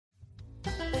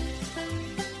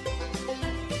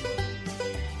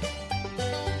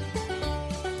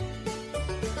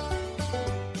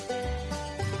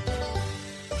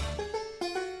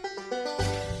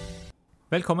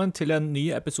Velkommen til en ny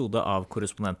episode av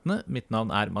Korrespondentene. Mitt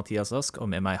navn Mathias Ask, og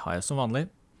med meg har jeg som vanlig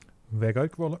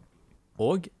Vegard Kvåle.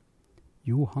 Og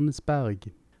Johannes Berg.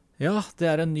 Ja, det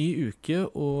en ny uke,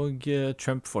 og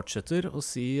Trump fortsetter å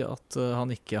si at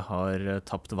han ikke har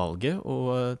tapt valget.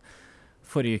 Og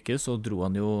forrige uke så dro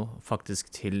han jo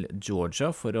faktisk til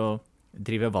Georgia for å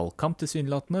drive valgkamp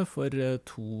tilsynelatende for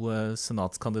to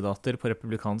senatskandidater på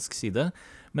republikansk side.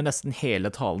 Men nesten hele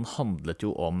talen handlet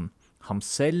jo om ham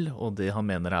selv, og det han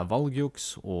mener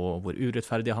valgjuks, og hvor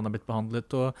urettferdig han har blitt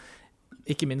behandlet, og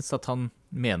ikke minst at han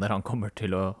mener han kommer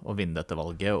til å vinne dette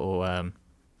valget, og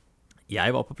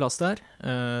jeg var på plass der.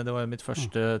 Det var mitt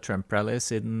første Trump-rally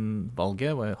siden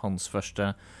valget, det var hans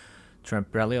første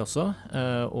Trump-rally også,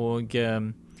 og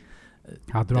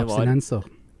Hadde du abstinenser?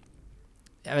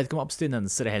 Jeg vet ikke om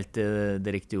abstinenser helt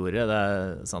det riktige ordet.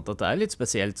 Det sant at det litt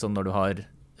spesielt sånn når du har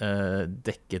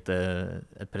dekket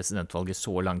et presidentvalg i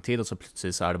så lang tid, og så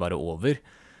plutselig så det bare over.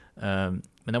 Men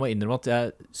jeg må innrømme at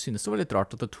jeg synes det var litt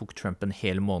rart at det tok Trump en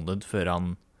hel måned før han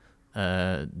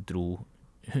dro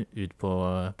ut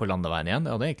på landeveien igjen.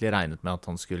 Jeg hadde egentlig regnet med at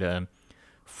han skulle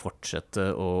fortsette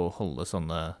å holde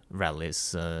sånne rallies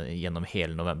gjennom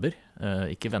hele november,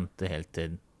 ikke vente helt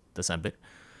til desember.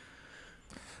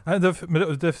 Nei,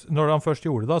 når han først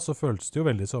gjorde det da, så føltes det jo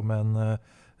veldig som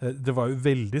det var jo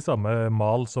veldig samme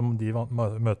mal som de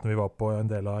møtene vi var på en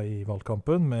del av i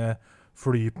valgkampen, med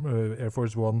Air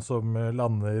Force One som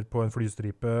lander på en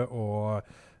flystripe, og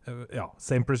ja,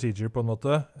 same procedure på en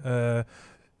måte.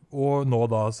 Og nå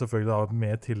da selvfølgelig da,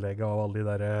 med tillegg av alle de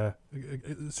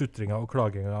der sutringa og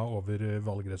klaginga over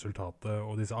valgresultatet,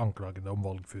 og disse anklagene om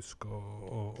valgfusk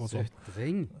og sånt.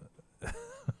 Sutring?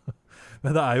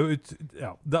 Men det jo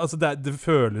ja, det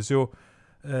føles jo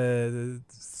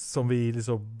som vi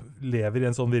liksom lever i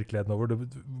en sånn virkelighet nå, hvor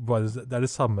det det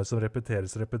samme som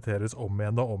repeteres om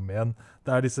igjen og om igjen.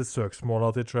 Det disse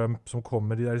søksmålene til Trump som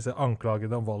kommer, det disse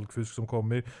anklagene om valgfusk som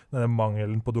kommer, denne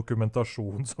mangelen på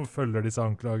dokumentasjon som følger disse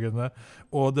anklagene,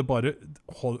 og det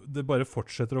bare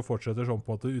fortsetter og fortsetter sånn på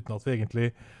en måte, uten at vi egentlig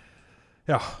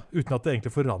uten at det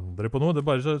egentlig forandrer på noe. Det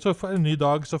bare så en ny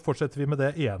dag, så fortsetter vi med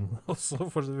det igjen, og så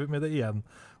fortsetter vi med det igjen.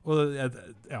 Og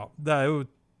ja, det jo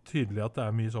tydelig at det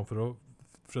mye sånn fra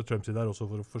Trumps side også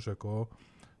for å forsøke å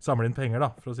samle inn penger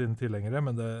da, fra sine tilhengere,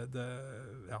 men det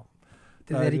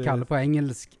det de kaller på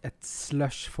engelsk et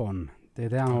slush-fond.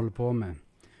 Det det han holder på med.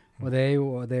 Og det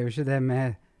jo ikke det vi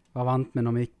var vant med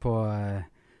når vi gikk på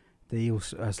det i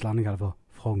Østlandet kaller for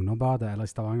Frognerbadet, eller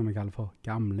i Stavanger vi kaller for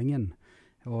Gamlingen,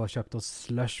 og kjøpte oss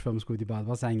slush før vi skulle ut i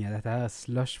badebassenget. Dette her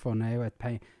slush-fond jo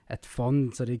et fond,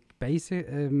 så de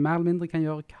mer eller mindre kan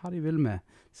gjøre hva de vil med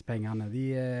disse pengene.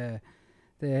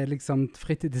 Det liksom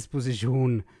fritt i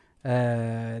disposisjon.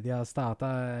 De har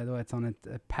startet et sånn et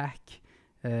PAC,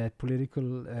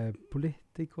 Political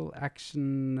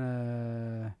Action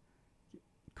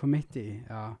Committee,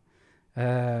 ja.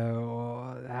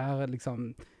 Og her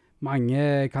liksom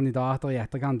mange kandidater i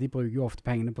etterkant, de bruker jo ofte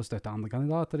pengene på å støtte andre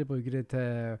kandidater, de bruker det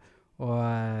til å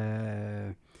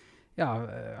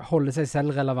holde seg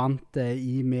selv relevante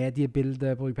i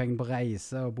mediebildet, bruke pengene på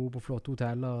reise og bo på flotte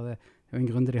hoteller. Det jo en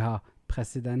grunn til de har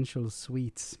presidential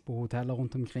suites på hoteller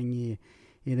rundt omkring i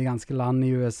det ganske land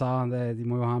i USA. De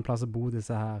må jo ha en plass å bo,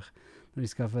 disse her, når de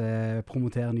skal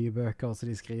promotere nye bøker, så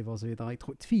de skriver og så videre. Jeg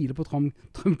tviler på Trump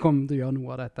kommer til å gjøre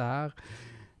noe av dette her.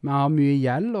 Vi har mye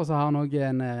gjeld, og så har han også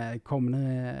en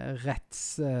kommende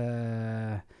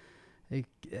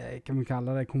kan vi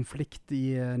kalle det konflikt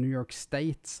i New York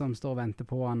State som står og venter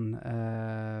på han.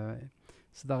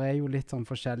 Så det jo litt sånn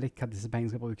forskjellig hva disse pengene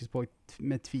skal brukes på.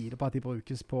 Vi tviler på at de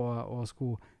brukes på å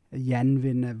skulle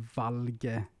gjenvinne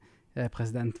valget,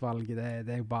 presidentvalget.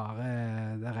 Det jo bare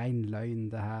det ren løgn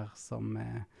det her som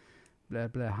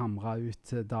ble hamret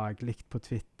ut dagligt på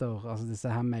Twitter. Altså disse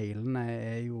her mailene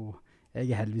jo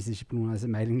jeg heldigvis ikke på noen av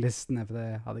disse mailinglistene, for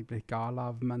det hadde jeg blitt gal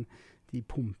av, men de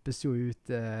pumpes jo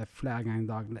ut flere ganger i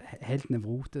dagen, helt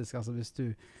nevrotisk. Altså hvis du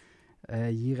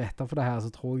gir etter for det her, så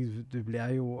tror jeg du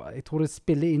blir jo, jeg tror det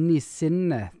spiller inn i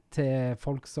sinnet til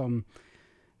folk som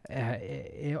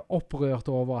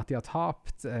opprørt over at de har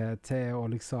tapt, til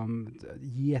å liksom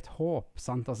gi et håp,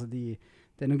 sant? Altså det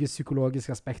noen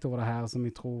psykologiske aspekter over det her som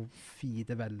jeg tror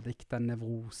fider veldig den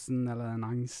nevrosen eller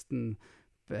den angsten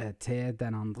til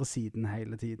den andre siden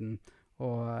hele tiden.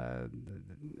 Og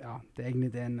ja, det egentlig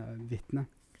det en vitne.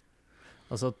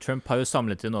 Altså, Trump har jo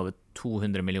samlet inn over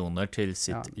 200 millioner til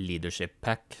sitt leadership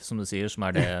pack, som du sier, som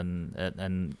det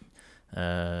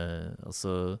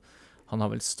altså, han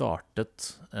har vel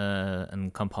startet en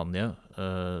kampanje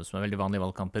som veldig vanlig i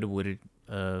valgkamper, hvor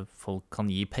folk kan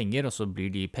gi penger, og så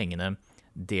blir de pengene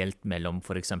delt mellom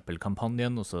for eksempel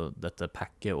kampanjen, og så dette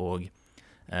packet og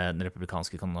den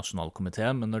republikanske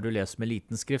nasjonalkomiteen, men når du leser med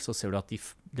liten skrift, så ser du at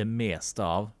det meste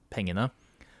av pengene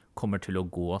kommer til å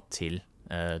gå til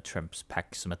Trumps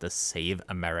pack som heter Save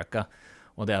America.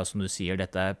 Og det som du sier,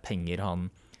 dette penger han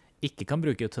ikke kan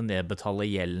bruke til å nedbetale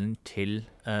gjelden til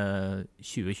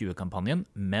 2020-kampanjen,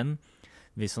 men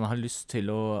hvis han har lyst til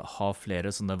å ha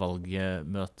flere sånne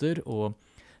valgmøter og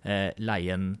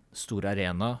leie en stor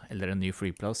arena eller en ny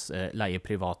flyplass, leie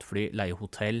privatfly, leie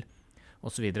hotell og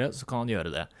så videre, så kan han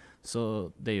gjøre det.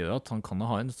 Så det gjør at han kan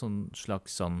ha en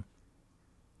slags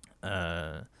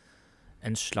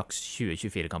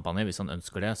 2024-kampanje. Hvis han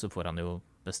ønsker det, så får han jo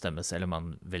bestemme selv om han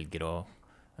velger å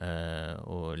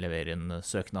levere inn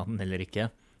søknaden eller ikke.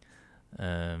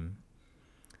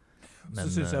 Så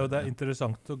synes jeg jo det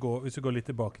interessant å gå, hvis vi går litt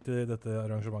tilbake til dette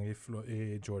arrangementet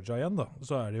i Georgia igjen da,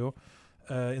 så det jo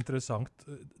interessant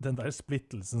den der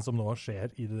splittelsen som nå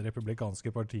skjer i det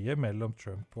republikanske partiet mellom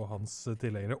Trump og hans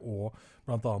tilhengere, og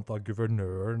blant annet av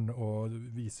guvernøren og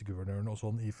viseguvernøren og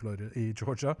sånn i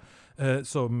Georgia,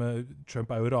 som Trump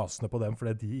jo rasende på dem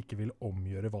fordi de ikke vil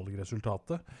omgjøre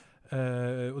valgresultatet.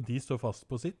 Og de står fast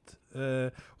på sitt.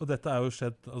 Og dette jo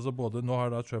skjedd, altså nå har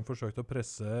da Trump forsøkt å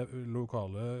presse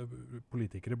lokale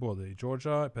politikere både i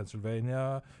Georgia,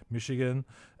 Pennsylvania, Michigan.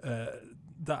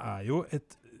 Det jo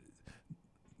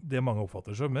det mange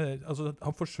oppfatter som, altså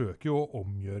han forsøker jo å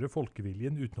omgjøre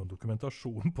folkeviljen uten noen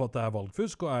dokumentasjon på at det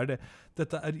valgfusk, og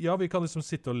ja, vi kan liksom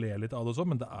sitte og le litt av det og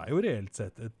sånn, men det jo reelt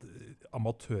sett et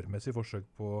amatørmessig forsøk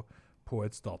på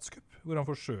et statskupp, hvor han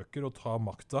forsøker å ta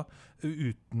makta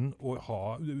uten å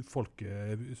ha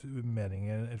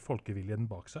folkeviljen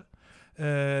bak seg.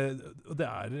 Og det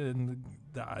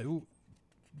jo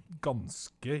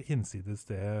ganske hinsides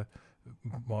det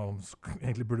man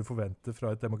egentlig burde forvente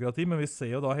fra et demokrati, men vi ser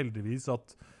jo da heldigvis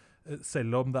at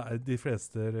selv om det de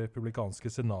fleste republikanske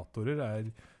senatorer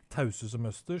tause som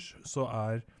østers, så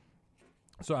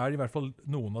det i hvert fall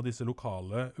noen av disse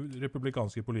lokale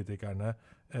republikanske politikerne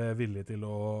villige til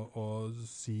å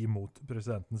si imot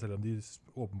presidenten, selv om de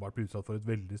åpenbart blir utsatt for et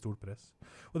veldig stort press.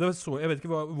 Og det så, jeg vet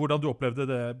ikke hvordan du opplevde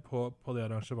det på det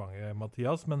arrangementet,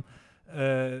 Mathias, men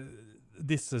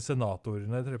disse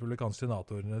senatorene, de republikanske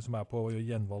senatorene som på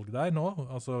gjenvalg der nå,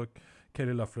 altså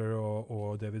Kelly Loeffler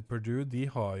og David Perdue, de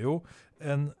har jo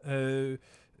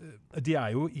de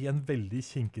jo i en veldig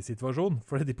kinkig situasjon,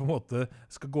 fordi de på en måte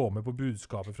skal gå med på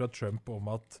budskapet fra Trump om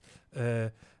at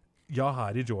ja,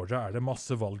 her i Georgia det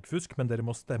masse valgfusk, men dere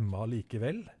må stemme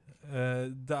likevel.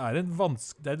 Det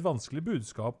et vanskelig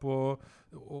budskap å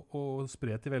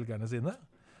spre til velgerne sine.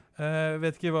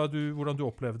 Vet ikke hvordan du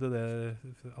opplevde det,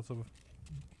 altså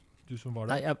du som var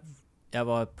der? Nei, jeg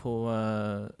var på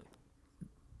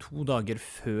 2 dager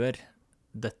før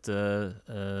dette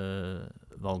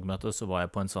valgmøtet, så var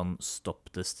jeg på en sånn Stop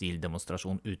the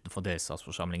Steal-demonstrasjon utenfor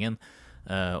delstatsforsamlingen,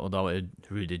 og da var jo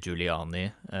Rudy Giuliani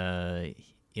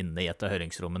inne i et av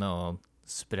høringsrommene og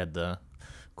spredde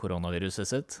koronaviruset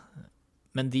sitt.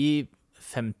 Men de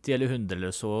 50 eller 100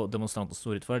 eller så demonstranter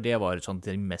stod utenfor, det var sånn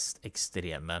de mest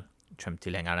ekstreme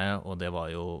Trump-tilhengerne, og det var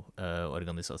jo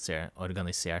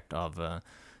organisert av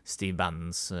Steve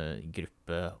Bannons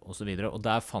gruppe og så videre, og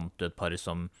der fant du et par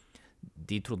som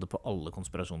de trodde på alle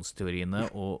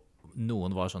konspirasjonsteoriene, og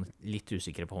noen var sånn litt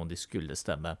usikre på om de skulle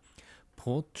stemme.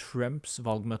 På Trumps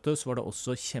valgmøte så var det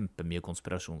også kjempemye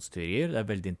konspirasjonsteorier. Det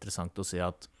veldig interessant å se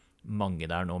at mange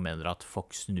der nå mener at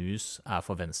Fox News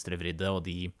for venstrevridde, og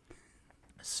de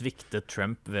sviktet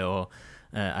Trump ved å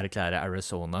erklære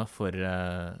Arizona for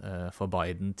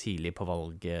Biden tidlig på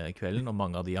valgkvelden, og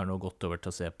mange av de har nå gått over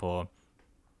til å se på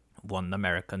One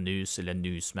America News eller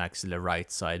Newsmax eller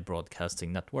Right Side Broadcasting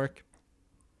Network.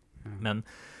 Men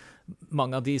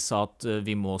mange av de sa at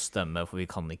vi må stemme, for vi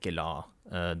kan ikke la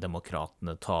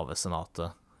demokratene ta over senatet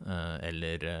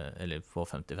eller få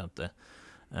 50-50.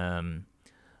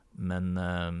 Men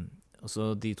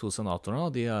altså de 2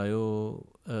 senatorene, de jo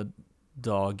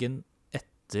dagen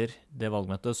etter det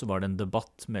valgmøtet så var det en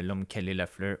debatt mellom Kelly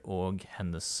Loeffler og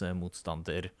hennes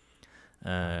motstander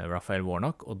Raphael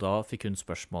Warnock, og da fikk hun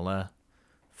spørsmålet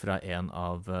fra en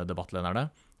av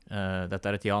debattlederne. Dette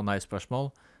et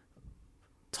ja-nei-spørsmål.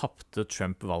 Tappte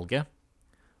Trump valget?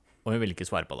 Og hun ville ikke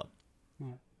svare på det.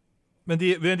 Men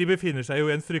de befinner seg jo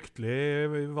i en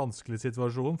fryktelig vanskelig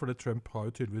situasjon, fordi Trump har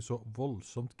jo tydeligvis så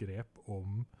voldsomt grep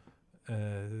om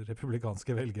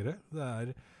republikanske velgere.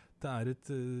 Det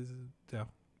et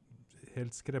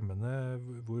helt skremmende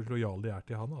hvor lojal de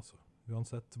til han, altså.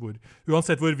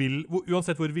 Uansett hvor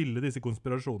ville disse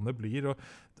konspirasjonene blir. Og,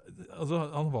 altså,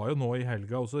 han var jo nå i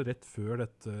helga, også rett før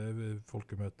dette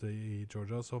folkemøtet i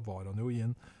Georgia, så var han jo i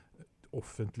en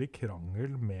offentlig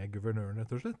krangel med guvernøren,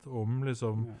 rett og slett, om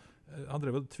liksom de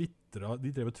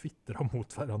drev og twittra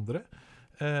mot hverandre.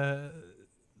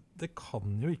 Det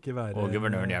kan jo ikke være... Og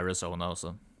guvernøren i Arizona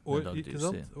også. Ikke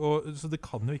sant? Så det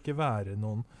kan jo ikke være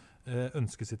noen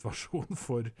ønskesituasjon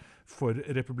for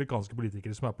republikanske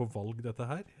politikere som på valg dette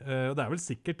her. Og det vel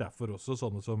sikkert derfor også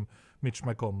sånne som Mitch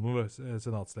McConnell,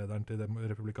 senatslederen til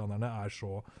republikanerne,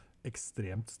 så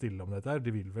ekstremt stille om dette her. De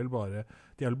er vel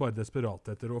bare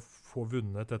desperate etter å få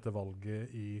vunnet dette valget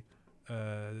i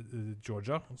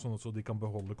Georgia, sånn at de kan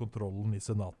beholde kontrollen i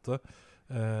senatet.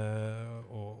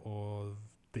 Og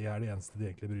det det eneste de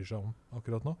egentlig bryr seg om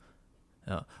akkurat nå.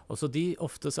 Ja, og så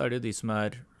oftest det de som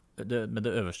med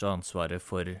det øverste ansvaret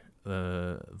for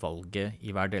valget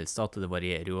i hver delstat. Det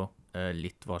varierer jo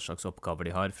litt hva slags oppgaver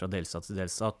de har fra delstat til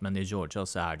delstat, men i Georgia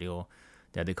så det jo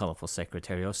det de kaller for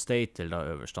Secretary of State, eller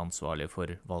da øverste ansvarlig for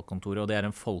valgkontoret, og det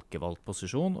en folkevalgt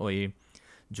posisjon, og i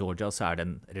Georgia så det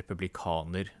en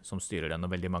republikaner som styrer den,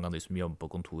 og veldig mange av de som jobber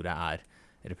på kontoret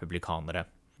republikanere.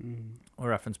 Og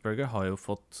Raffensperger har jo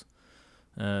fått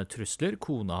trusler.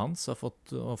 Kona hans har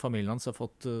fått, og familien hans har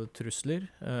fått trusler.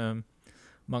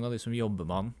 Mange av de som jobber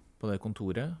med han på det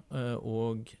kontoret,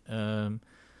 og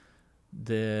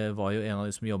det var jo en av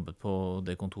de som jobbet på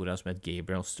det kontoret som het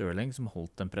Gabriel Sterling, som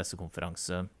holdt en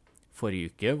pressekonferanse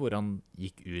forrige uke, hvor han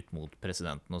gikk ut mot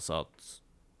presidenten og sa at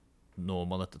nå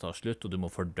må dette ta slutt, og du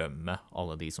må fordømme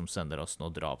alle de som sender oss nå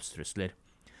drapstrusler.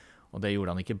 Og det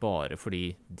gjorde han ikke bare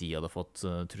fordi de hadde fått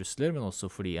trusler, men også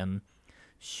fordi en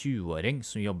 20-åring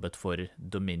som jobbet for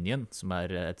Dominion, som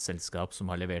et selskap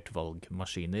som har levert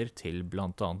valgmaskiner til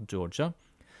blant annet Georgia.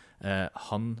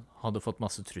 Han hadde fått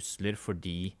masse trusler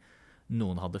fordi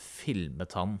noen hadde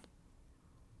filmet han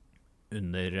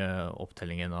under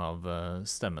opptellingen av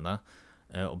stemmene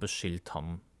og beskyldt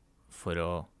han for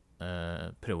å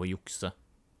prøve å jukse.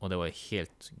 Og det var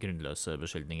helt grunnløse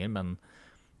beskyldninger, men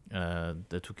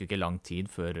det tok ikke lang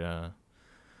tid før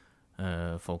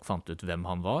folk fant ut hvem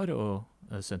han var, og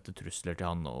sendte trusler til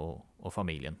han og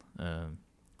familien.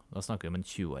 Da snakker vi om en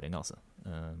 20-åring, altså.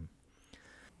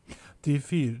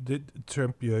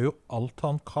 Trump gjør jo alt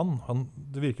han kan.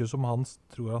 Det virker som han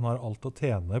tror han har alt å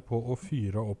tjene på å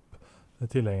fyre opp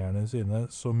tilhengerne sine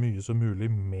så mye som mulig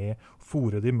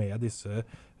fôre de med disse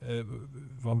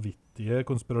vanvittige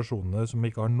konspirasjonene som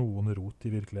ikke har noen rot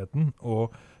i virkeligheten.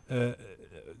 Og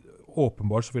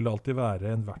åpenbart så vil det alltid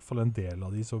være i hvert fall en del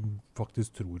av de som faktisk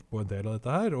tror på en del av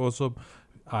dette her, og så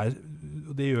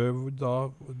det gjør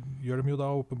dem jo da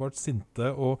åpenbart sinte,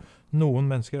 og noen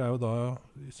mennesker jo da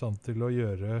i stand til å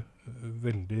gjøre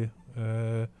veldig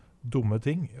dumme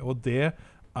ting, og det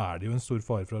det jo en stor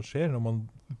fare for at skjer når man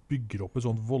bygger opp et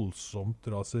sånt voldsomt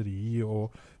raseri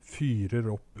og fyrer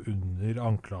opp under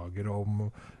anklager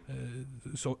om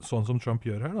sånn som Trump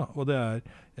gjør her da, og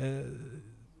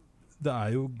det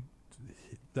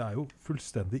jo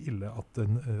fullstendig ille at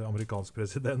en amerikansk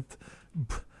president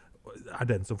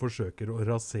den som forsøker å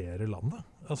rasere landet.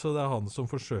 Altså det han som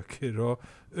forsøker å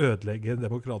ødelegge den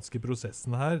demokratiske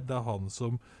prosessen her. Det han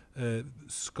som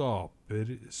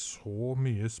skaper så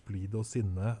mye splid og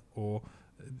sinne og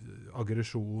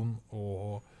aggresjon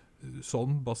og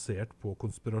sånn, basert på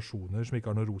konspirasjoner som ikke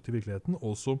har noe rot i virkeligheten,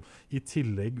 og som i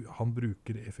tillegg han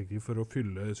bruker effektivt for å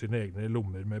fylle sine egne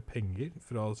lommer med penger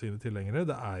fra sine tilhengere.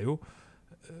 Det jo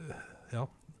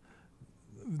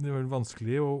det vel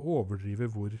vanskelig å overdrive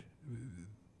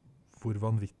hvor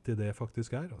vanvittig det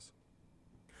faktisk altså.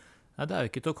 Nei, det jo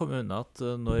ikke til å komme unna at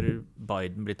når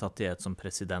Biden blir tatt i et som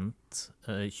president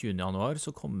 20. januar,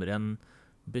 så kommer en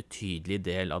betydelig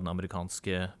del av den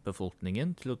amerikanske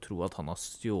befolkningen til å tro at han har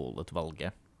stjålet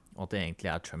valget, og at det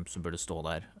egentlig Trump som burde stå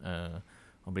der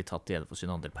og bli tatt i ede for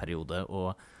sin andre periode.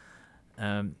 Og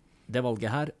det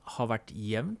valget her har vært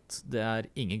jevnt.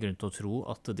 Det ingen grunn til å tro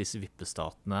at disse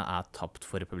vippestatene tapt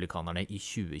for republikanerne i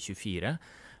 2024,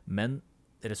 men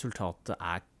resultatet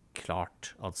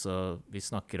klart. Altså, vi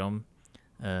snakker om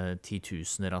 10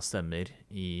 000 av stemmer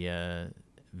i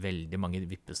veldig mange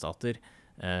vippestater,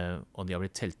 og de har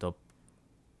blitt telt opp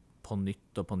på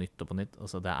nytt og på nytt og på nytt.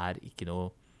 Altså, det ikke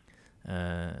noe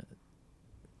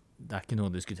det ikke noe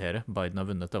å diskutere. Biden har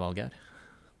vunnet det valget her.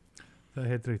 Det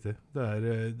helt riktig.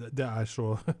 Det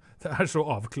så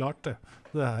avklart, det.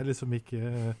 Det liksom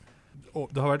ikke...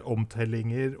 Det har vært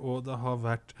omtellinger, og det har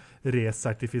vært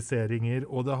resertifiseringer,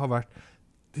 og det har vært,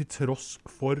 til tross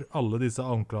for alle disse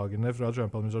anklagene fra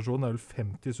Trump-administrasjonen, det vel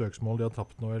 50 søksmål de har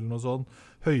tapt nå, eller noe sånt.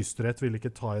 Høyesterett ville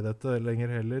ikke ta i dette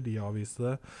lenger heller, de avviste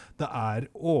det. Det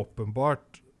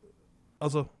åpenbart,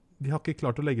 altså, de har ikke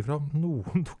klart å legge fram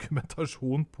noen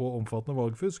dokumentasjon på omfattende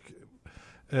valgfusk.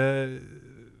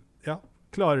 Ja,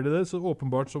 klarer de det, så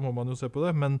åpenbart så må man jo se på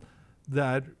det, men det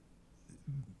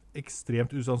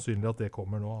ekstremt usannsynlig at det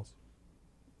kommer nå, altså.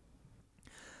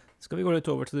 Skal vi gå litt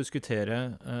over til å diskutere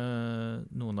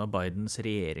noen av Bidens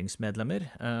regjeringsmedlemmer?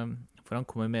 For han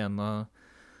kommer med en av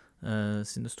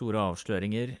sine store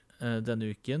avsløringer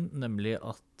denne uken, nemlig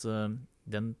at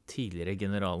den tidligere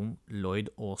generalen Lloyd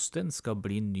Austin skal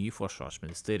bli ny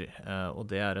forsvarsminister. Og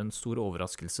det er en stor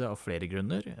overraskelse av flere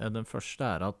grunner. Den første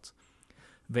er at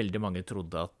veldig mange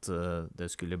trodde at det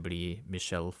skulle bli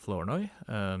Michelle Flournoy,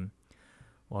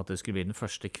 og at det skulle bli den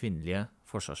første kvinnelige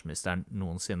forsvarsministeren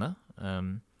noensinne.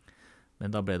 Men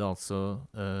da ble det altså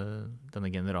denne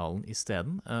generalen i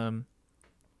stedet.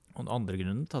 Og den andre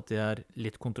grunnen til at det er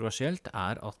litt kontroversielt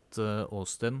er at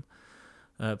Austin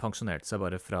pensjonerte seg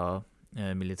bare fra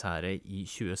militæret i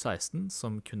 2016,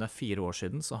 som kun er 4 år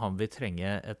siden, så han vil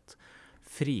trenge et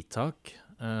fritak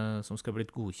som skal bli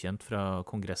godkjent fra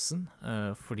Kongressen,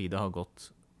 fordi det har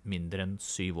gått mindre enn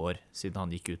 7 år siden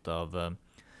han gikk ut av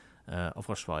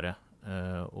Forsvaret.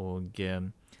 Og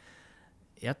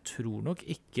jeg tror nok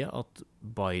ikke at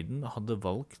Biden hadde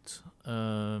valgt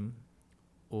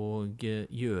å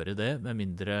gjøre det, med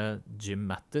mindre Jim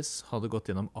Mattis hadde gått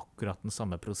gjennom akkurat den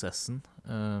samme prosessen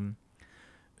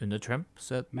under Trump.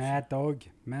 Mad Dog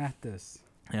Mattis.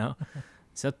 Ja,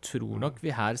 så jeg tror nok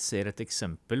vi her ser et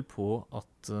eksempel på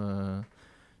at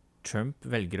Trump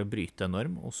velger å bryte en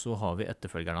norm, og så har vi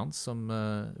etterfølgeren hans som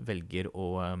velger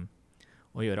å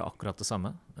gjøre akkurat det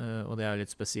samme. Og det er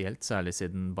litt spesielt, særlig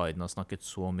siden Biden har snakket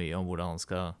så mye om hvordan han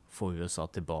skal få USA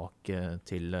tilbake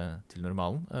til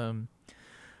normalen.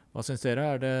 Hva synes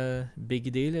dere? Er det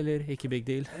big deal eller ikke big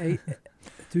deal?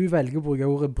 Du velger å bruke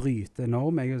ordet bryte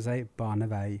norm, jeg vil si bane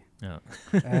vei. Ja.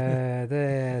 Det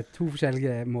er 2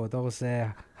 forskjellige måter å se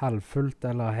halvfullt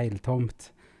eller heltomt.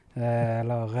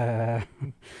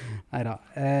 Neida.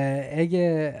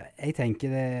 Jeg tenker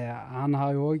det, han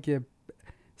har jo også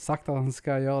sagt at han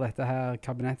skal gjøre dette her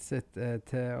kabinettet sitt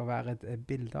til å være et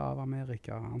bilde av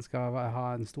Amerika. Han skal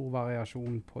ha en stor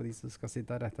variasjon på de som skal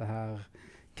sitte i dette her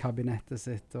kabinettet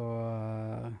sitt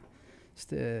og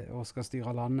skal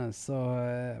styre landet. Så,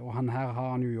 og han her har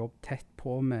han jo jobbet tett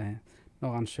på med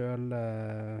når han selv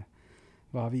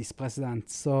var visepresident.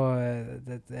 Så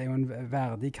det er jo en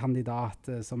verdig kandidat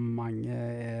som mange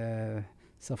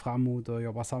ser frem mot å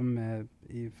jobbe sammen med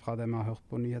fra det vi har hørt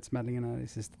på nyhetsmeldingene de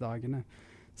siste dagene.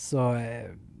 Så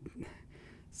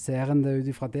ser en det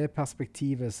ut fra det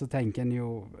perspektivet, så tenker en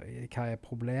jo, hva er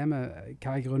problemet?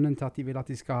 Hva er grunnen til at de vil at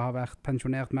de skal ha vært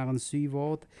pensjonert mer enn 7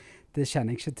 år? Det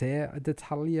kjenner jeg ikke til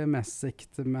detaljemessig,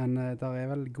 men det er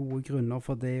vel gode grunner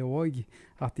for det også,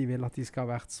 at de vil at de skal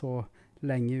ha vært så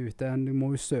lenge ute. Du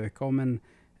må jo søke om en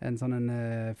sånn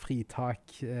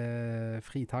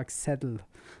fritaksseddel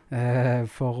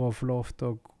for å få lov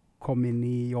til å komme inn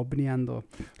i jobben igjen da.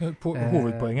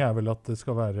 Hovedpoenget er vel at det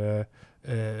skal være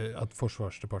at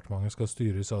Forsvarsdepartementet skal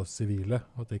styres av sivile,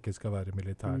 og at det ikke skal være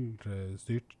militært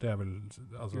styrt. Det er vel,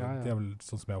 altså, det er vel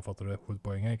sånn som jeg oppfatter det,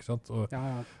 hovedpoenget, ikke sant? Og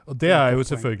det er jo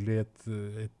selvfølgelig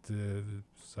et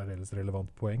særdeles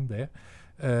relevant poeng, det.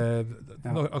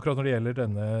 Akkurat når det gjelder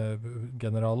denne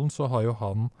generalen, så har jo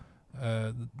han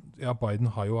Biden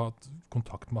har jo hatt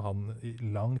kontakt med han i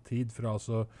lang tid, fra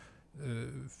altså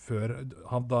før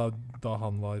da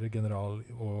han var general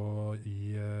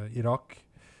i Irak,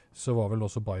 så var vel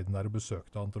også Biden der og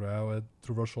besøkte han, tror jeg, og jeg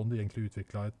tror det var sånn de egentlig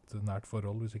utviklet et nært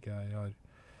forhold, hvis ikke jeg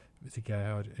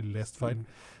har lest feil.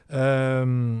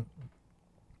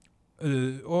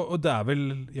 Og det er vel,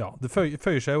 det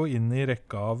føyer seg jo inn i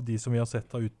rekka av de som vi har sett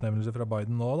av utnevnelser fra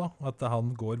Biden nå, da, at han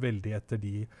går veldig etter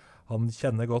de han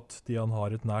kjenner godt, de han har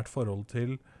et nært forhold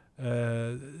til,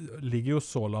 ligger jo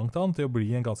så langt an til å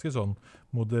bli en ganske sånn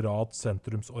moderat,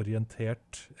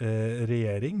 sentrumsorientert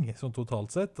regjering, sånn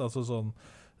totalt sett. Altså sånn,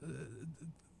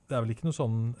 det er vel ikke noe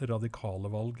sånn radikale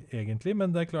valg egentlig, men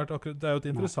det er klart, det er jo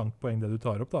et interessant poeng det du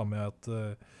tar opp da, med at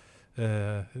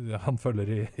han følger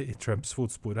i Trumps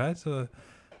fotspor her, så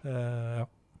ja.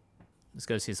 Det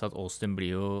skal jo sies at Austin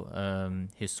blir jo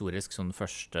historisk sånn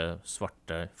første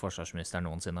svarte forsvarsminister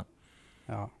noensinne.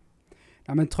 Ja.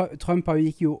 Ja, men Trump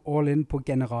gikk jo all in på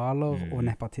generaler og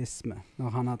nepotisme når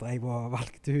han har drevet og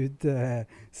valgt ut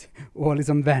og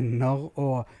liksom venner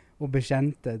og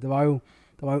bekjente. Det var jo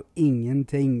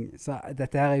ingenting. Så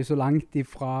dette her er jo så langt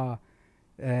ifra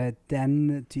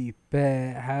den type.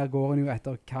 Her går en jo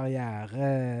etter karriere,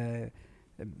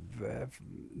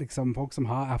 liksom folk som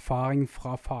har erfaring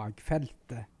fra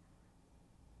fagfeltet.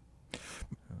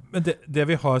 Men det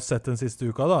vi har sett den siste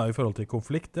uka da, i forhold til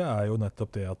konflikt, det er jo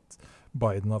nettopp det at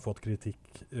Biden har fått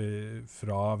kritikk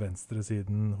fra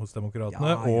venstresiden hos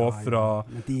demokratene,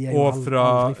 og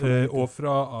fra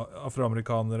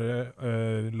afroamerikanere,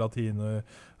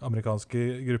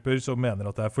 latinamerikanske grupper som mener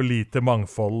at det er for lite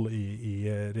mangfold i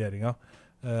regjeringa.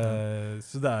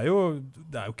 Så det er jo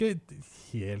ikke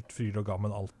helt fryd og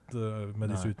gammen alt med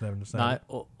disse utnevnelsene. Nei,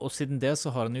 og siden det så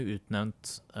har han jo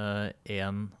utnevnt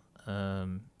en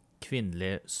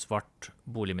kvinnelig svart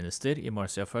boligminister i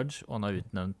Marcia Fudge, og han har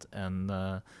utnevnt en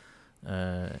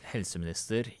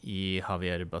helseminister i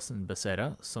Javier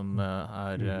Becerra, som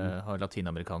har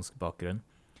latinamerikansk bakgrunn.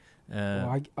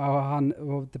 Og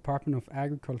Department of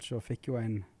Agriculture fikk jo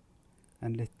en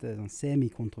litt sånn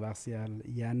semi-kontroversiell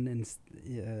en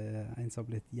som har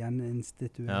blitt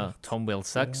gjeninstituert. Ja, Tom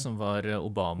Vilsack, som var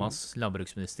Obamas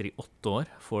landbruksminister i 8 år,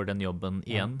 får den jobben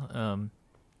igjen.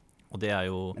 Og det er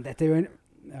jo... Men dette er jo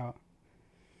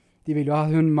de ville jo at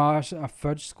hun Marcia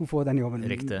Fudge skulle få den jobben.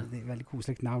 Riktig. Det er veldig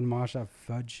koselig navn, Marcia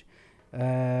Fudge.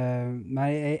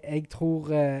 Men jeg tror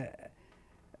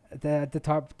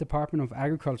Department of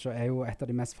Agriculture er jo et av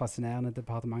de mest fascinerende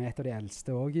departementer, et av de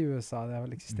eldste også i USA. Det har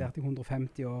vel eksistert i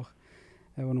 150 år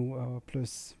og noe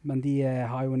pluss. Men de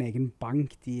har jo en egen bank,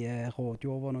 de råder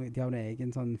jo over noe, de har en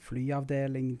egen sånn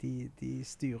flyavdeling, de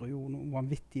styrer jo noen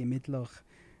vanvittige midler.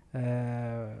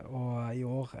 Og i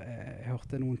år, jeg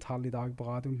hørte noen tall i dag på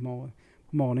radio på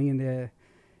morgenen,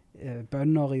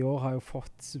 bønder i år har jo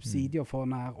fått subsidier for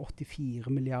nær $84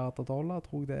 milliarder,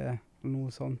 tror jeg det er.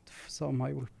 Noe sånt som har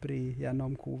hjulpet de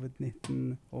gjennom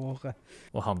covid-19-året.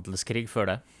 Og handelskrig før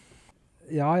det.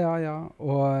 Ja.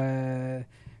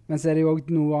 Men så er det jo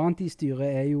også noe annet de styrer,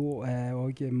 er jo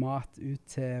også mat ut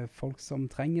til folk som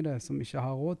trenger det, som ikke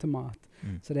har råd til mat.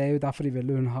 Så det er jo derfor de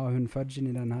ville ha hun Fudgen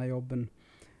i denne jobben.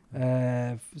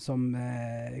 Som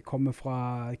kommer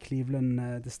fra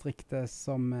Cleveland-distriktet,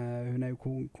 som hun er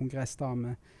jo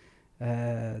kongressdame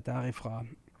derifra.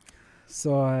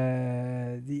 Så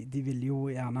de ville jo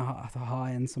gjerne ha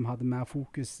en som hadde mer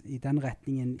fokus i den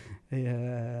retningen i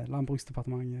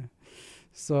Landbruksdepartementet.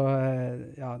 Så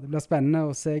det blir spennende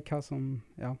å se hva som...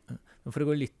 Ja. Men for å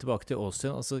gå litt tilbake til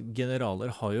Austin, altså generaler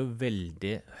har jo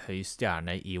veldig høy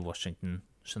stjerne i Washington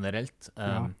generelt.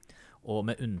 Og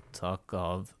med unntak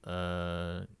av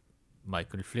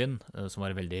Michael Flynn, som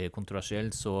var veldig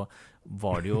kontroversiell, så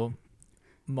var det jo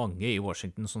mange i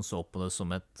Washington som så på det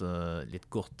som et litt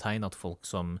godt tegn at folk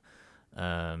som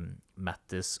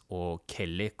Mattis og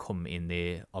Kelly kom inn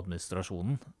i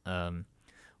administrasjonen,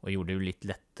 og gjorde det jo litt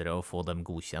lettere å få dem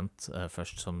godkjent,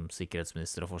 først som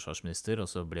sikkerhetsminister og forsvarsminister, og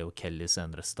så ble jo Kelly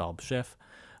senere stabssjef.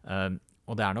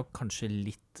 Og det er nok kanskje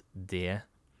litt det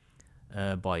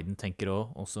Biden tenker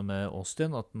også med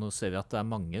Austin, at nå ser vi at det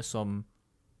er mange som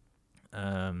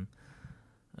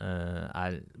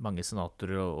er mange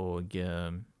senatorer og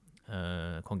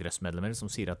kongressmedlemmer som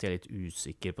sier at de er litt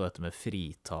usikre på dette med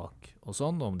fritak og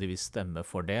sånn, om de vil stemme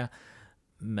for det.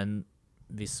 Men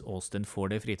hvis Austin får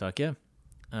det fritaket,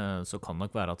 så kan det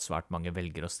nok være at svært mange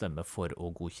velger å stemme for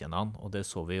å godkjenne han. Og det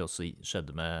så vi også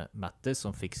skjedde med Mattis,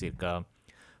 som fikk ca.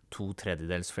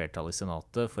 2/3 flertall i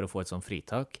senatet for å få et sånt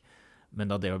fritak. Men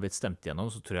da det var blitt stemt gjennom,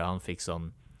 så tror jeg han fikk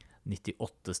sånn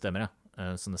 98 stemmer.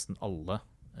 Så nesten alle,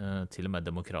 til og med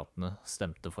demokratene,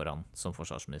 stemte for han som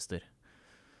forsvarsminister.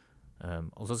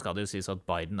 Og så skal det jo sies at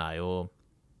Biden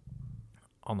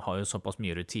han har jo såpass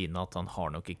mye rutine at han har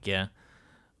nok ikke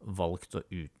valgt å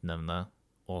utnevne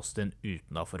Austin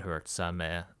uten å ha forhørt seg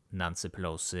med Nancy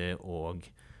Pelosi og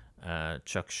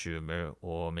Chuck Schumer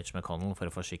og Mitch McConnell for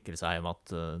å forsikre seg om at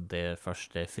det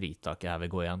første fritaket her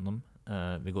vil gå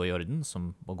i orden,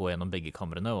 som må gå gjennom begge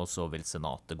kamrene, og så vil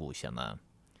senatet godkjenne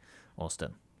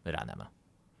Austin, regner jeg med.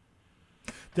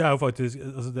 Det er jo faktisk,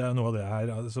 altså det er noe av det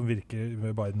her som virker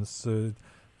med Bidens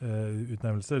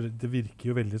utnevnelser. Det virker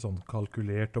jo veldig sånn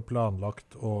kalkulert og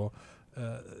planlagt, og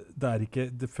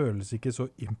det føles ikke så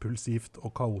impulsivt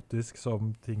og kaotisk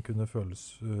som ting kunne føles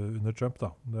under Trump, da.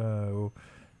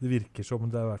 Det virker som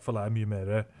det i hvert fall er mye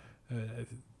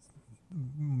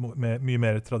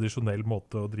mer tradisjonell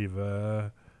måte å drive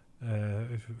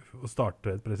å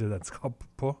starte et presidentskap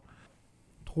på.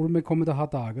 Tror du vi kommer til å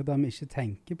ha dager der vi ikke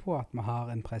tenker på at vi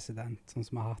har en president, sånn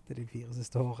som vi har hatt det de 4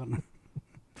 siste årene?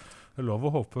 Det er lov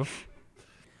å håpe.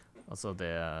 Altså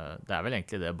det er vel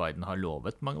egentlig det Biden har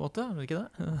lovet på mange måter, er det ikke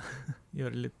det?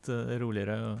 Gjøre det litt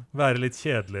roligere. Være litt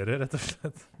kjedeligere, rett og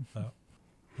slett. Ja.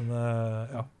 Men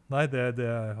nei,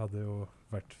 det hadde jo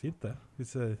vært fint det,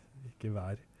 hvis jeg ikke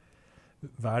hver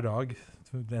dag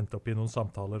endte opp i noen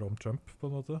samtaler om Trump, på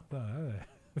en måte. Jeg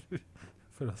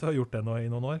føler at jeg har gjort det nå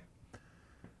i noen år.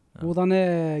 Ja. Hvordan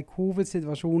er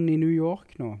covid-situasjonen i New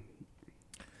York nå?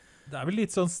 Det er vel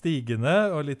litt sånn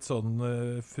stigende, og litt sånn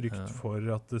frykt for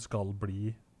at det skal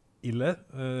bli ille.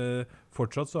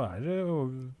 Fortsatt så er det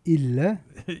jo... Ille?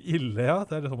 Ille, ja.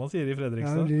 Det er det sånn man sier i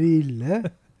Fredrikstad. Ja, det blir ille.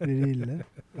 Det blir ille,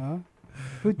 ja.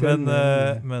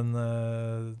 Men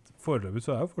foreløpig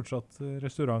så er jo fortsatt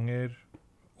restauranter,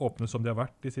 åpne som de har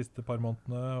vært de siste par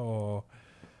månedene, og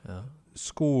Ja.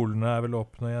 skolene vel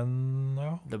åpne igjen,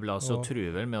 ja. Det Blasio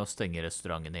truer vel med å stenge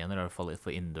restauranten igjen, eller i hvert fall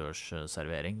for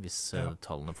innendørsservering, hvis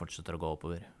tallene fortsetter å gå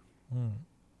oppover.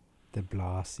 Det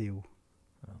Blasio.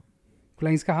 Ja. Hvor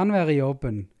lenge skal han være i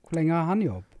jobben? Hvor lenge har han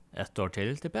jobb? 1 år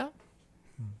til, tipper jeg.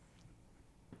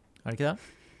 Er det ikke det?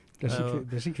 Det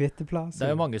er ikke kvitteplass. Det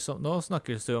er jo mange som, nå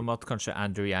snakkes det jo om at kanskje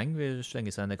Andrew Yang vil slenge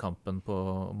seg inn i kampen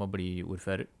om å bli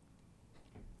ordfører.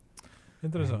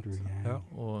 Interessant. Ja.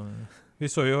 Og Vi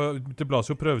så jo, de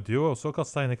Blasio prøvde jo også å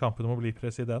kaste seg inn i kampen om å bli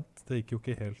president. Det gikk jo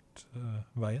ikke helt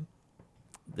veien.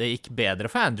 det gikk bedre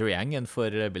for Andrew Yang enn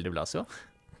for Bill de Blasio.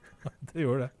 Det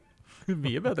gjorde det.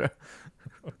 Mye bedre.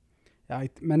 Ja,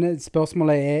 men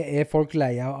spørsmålet er folk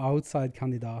leie av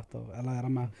outside-kandidater, eller er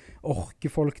det mer,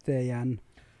 orker folk det igjen?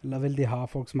 Eller vil de ha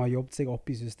folk som har jobbet seg opp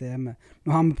i systemet?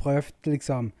 Nå har vi prøvd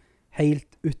liksom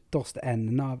helt ytterst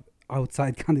enden av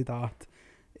outside-kandidat.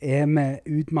 Er vi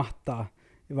utmattet?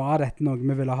 Var dette noe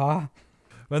vi ville ha?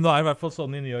 Men nå er det i hvert fall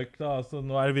sånn i New York da, altså,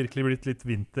 nå er det virkelig blitt litt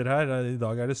vinter her. I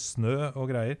dag er det snø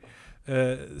og greier.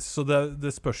 Så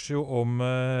det spørs jo om,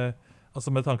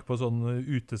 altså med tanke på sånn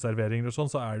uteserveringer og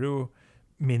sånn, så er det jo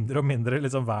mindre og mindre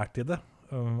liksom vært i det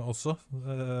også,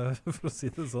 for å si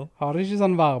det sånn. Har du ikke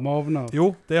sånn varmeovner? Jo,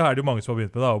 det er det jo mange som har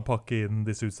begynt med da, å pakke inn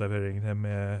disse uteserveringene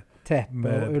med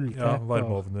Tepper og ulltepper. Ja,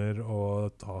 varmeovner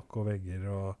og tak og vegger,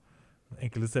 og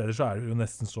enkelte steder så er det jo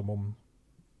nesten som om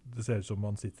det ser ut som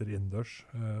man sitter innendørs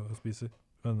og spiser.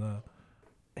 Men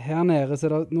her nede, så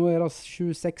nå er det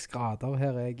 26 grader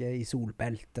her jeg er i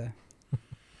solbeltet.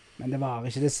 Men det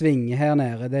varer ikke, det svinger her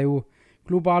nede. Det er jo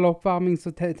global oppvarming,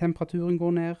 så temperaturen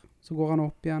går ned. Så går han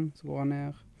opp igjen, så går han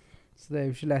ned. Så det er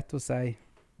jo ikke lett å si.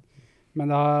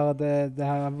 Men det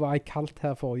her var kaldt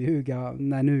her forrige uke.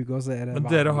 Denne uka så er det men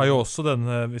dere har jo også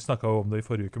denne, vi snakket jo om det i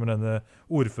forrige uke, men denne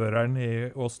ordføreren i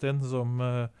Austin som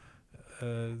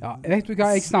ja, vet du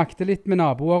hva, jeg snakket litt med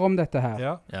naboer om dette her.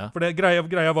 Ja. For det, greia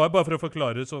var, bare for å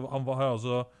forklare, så han har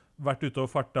altså vært ute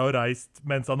og farta og reist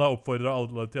mens han har oppfordret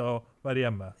alle til å være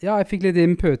hjemme. Ja, jeg fikk litt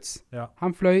inputs. Ja.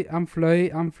 Han fløy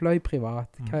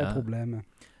privat. Hva er problemet?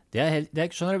 Jeg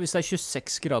skjønner, hvis det er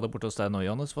 26 grader borte hos deg nå,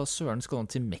 Johannes, hva søren skal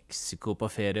han til Mexico på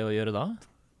ferie og gjøre da?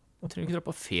 Man trenger ikke dra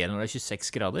på ferie når det er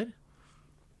 26 grader.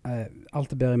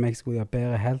 Alt er bedre i Mexico. De har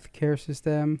bedre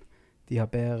healthcare-system. De har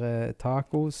bedre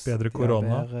tacos. Bedre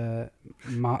korona.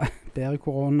 Bedre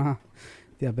korona.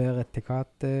 De har bedre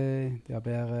tecate. De har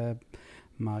bedre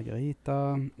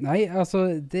margarita. Nei, altså,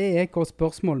 det er et godt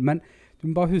spørsmål, men du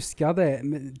må bare huske det.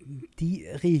 De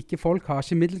rike folk har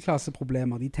ikke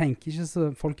middelklasseproblemer. De tenker ikke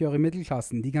som folk gjør i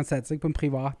middelklassen. De kan sette seg på en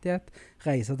privatjet,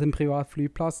 reise til en privat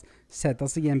flyplass, sette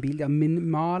seg i en bil. De har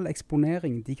minimal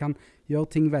eksponering. De kan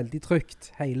gjøre ting veldig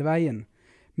trygt hele veien.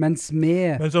 Men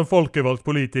som folkevalgt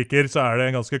politiker så er det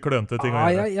en ganske klønte ting å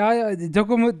gjøre. Ja.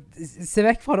 Dere må se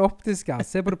vekk fra det optiske.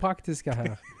 Se på det praktiske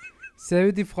her. Se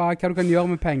ut ifra hva du kan gjøre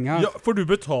med penger. Ja, for du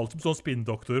betalte som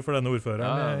spinndoktor for denne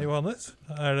ordføreren, Johannes?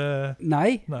 Er det...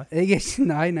 Nei. Jeg er ikke...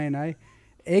 Nei.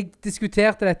 Jeg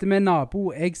diskuterte dette med en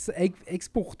nabo. Jeg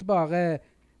spurte bare...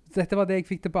 Dette var det jeg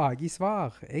fikk tilbake i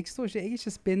svar. Jeg er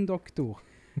ikke spinndoktor.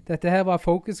 Dette her var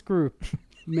focus group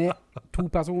med 2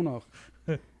 personer.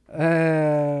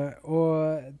 Og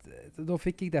da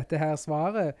fikk jeg dette her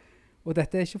svaret. Og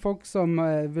dette er ikke folk som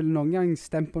vil noen gang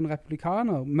stemme på en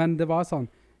republikaner, men det var sånn,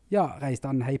 ja, reiste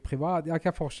han hei privat? Ja, hva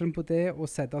er forskjellen på det å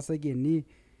sette seg inn i?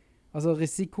 Altså,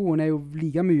 risikoen er jo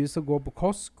like mye som å gå på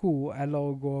Costco eller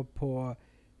å gå på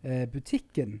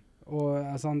butikken. Og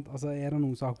altså, er det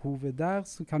noen som har covid der,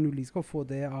 så kan du liksom få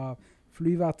det av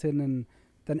flyvertinnen,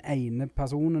 den ene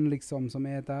personen liksom som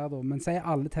er der da. Men sier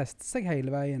alle tester seg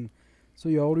hele veien, så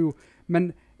gjør du jo...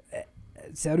 Men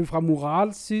ser du fra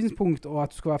moralsynspunkt og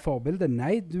at du skal være forbilde?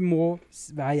 Nei, du må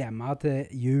være hjemme til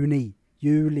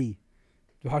juli.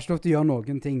 Du har ikke lov til å gjøre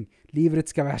noen ting. Livet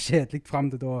ditt skal være kjedelig frem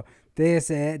til da. Det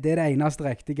er det eneste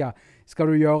riktige.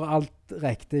 Skal du gjøre alt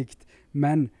riktig.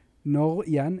 Men når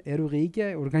igjen er du rik,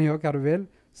 og du kan gjøre hva du vil,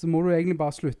 så må du egentlig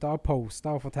bare slutte å poste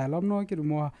og fortelle om noe. Du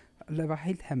må leve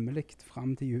helt hemmelig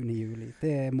frem til juni-juli.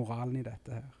 Det er moralen i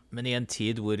dette her. Men i en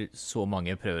tid hvor så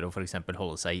mange prøver å for eksempel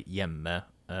holde seg hjemme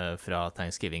fra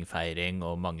Thanksgiving-feiring,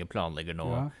 og mange planlegger nå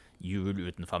jul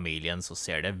uten familien, så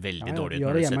ser det veldig dårlig ut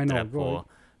når du setter deg på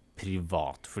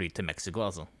privatfly til Mexico,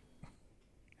 altså.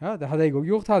 Ja, det hadde jeg også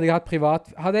gjort. Hadde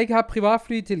jeg hatt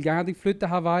privatflytilgang, hadde jeg flyttet til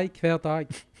Hawaii hver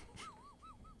dag.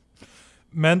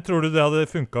 Men tror du det hadde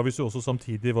funket hvis du også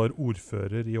samtidig var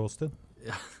ordfører i Austin?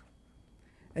 Ja.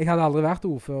 Jeg hadde aldri vært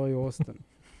ordfører i Austin.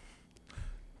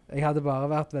 Jeg hadde bare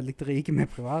vært veldig rik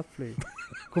med privatfly.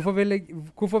 Hvorfor ville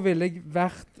jeg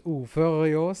vært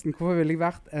ordfører i Austin? Hvorfor ville jeg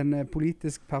vært en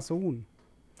politisk person?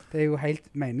 Det jo helt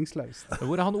meningsløst.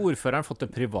 Hvor har han ordføreren fått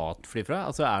et privatfly fra?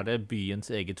 Altså, det byens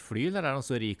eget fly, eller han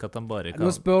så rik at han bare kan...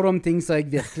 Nå spør du om ting som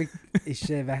jeg virkelig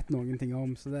ikke vet noen ting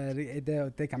om, så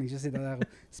det kan jeg ikke sitte der og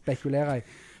spekulere i.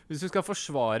 Hvis du skal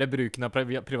forsvare bruken av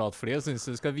privatflyet, synes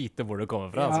du skal vite hvor det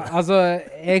kommer fra. Ja, altså,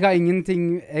 jeg har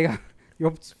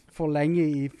jobbet for lenge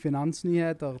i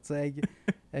finansnyheter, så jeg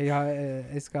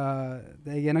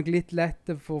nok litt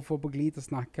lett for å få på glid å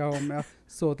snakke om. Jeg har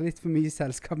sittet litt for mye i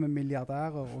selskap med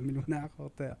milliardærer og millionærer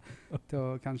til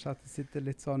å kanskje at det sitter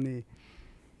litt sånn i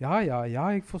ja,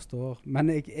 jeg forstår.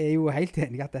 Men jeg jo helt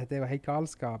enig at dette jo helt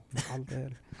galskap, for all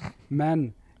del. Men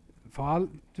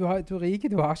du er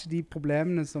rik, du har ikke de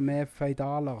problemene som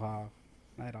føydaler har.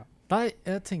 Neida. Nei,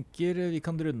 jeg tenker vi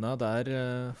kan runde av der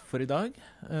for i dag.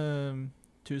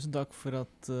 Tusen takk for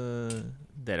at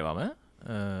dere var med.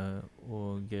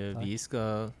 Vi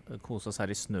skal kose oss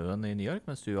her i snøen i New York,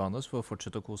 mens du, Johannes, får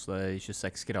fortsette å kose deg i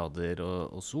 26 grader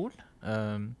og sol.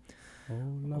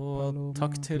 Og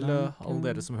takk til alle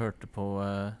dere som hørte på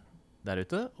der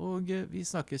ute, og vi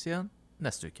snakkes igjen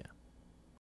neste uke.